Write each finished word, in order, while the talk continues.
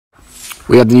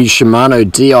We have the new Shimano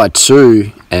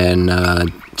Di2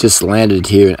 and just landed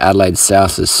here in Adelaide,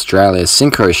 South Australia.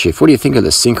 Synchro shift. What do you think of the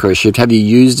Synchro shift? Have you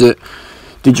used it?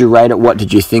 Did you rate it? What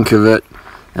did you think of it?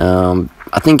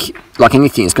 I think, like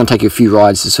anything, it's going to take you a few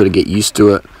rides to sort of get used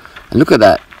to it. And look at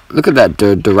that. Look at that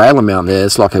derailleur mount there.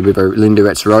 It's like a bit of a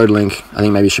Linderet's Road Link. I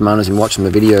think maybe Shimano's been watching the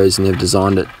videos and they've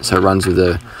designed it so it runs with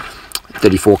a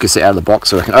 34 cassette out of the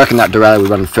box. I reckon that derailleur would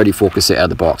run 34 cassette out of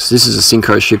the box. This is a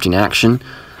Synchro shift in action.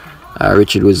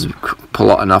 Richard was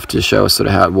polite enough to show us sort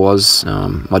of how it was.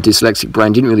 My dyslexic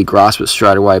brain didn't really grasp it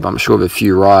straight away, but I'm sure of a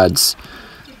few rides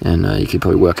and you could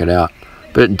probably work it out.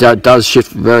 But it does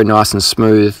shift very nice and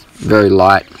smooth, very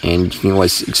light, and you can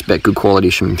always expect good quality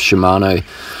from Shimano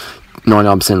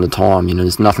 99% of the time. You know,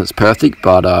 there's nothing that's perfect,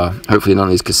 but hopefully none of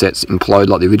these cassettes implode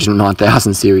like the original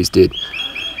 9000 series did.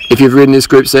 If you've ridden this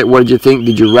group set, what did you think?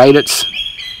 Did you rate it?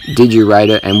 Did you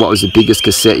rate it? And what was the biggest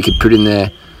cassette you could put in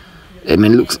there? I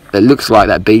mean, it looks like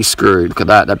that B screw. Look at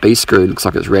that. That B screw looks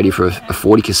like it's ready for a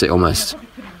 40 cassette almost.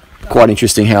 Quite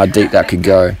interesting how deep that could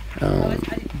go.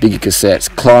 Bigger cassettes,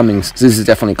 climbing. So this is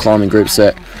definitely a climbing group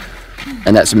set,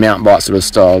 and that's a mountain bike sort of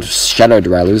style shadow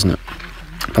derailleur, isn't it?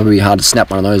 Probably hard to snap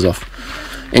one of those off.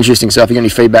 Interesting stuff. If you got any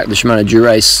feedback, the Shimano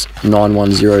Dura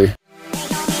 910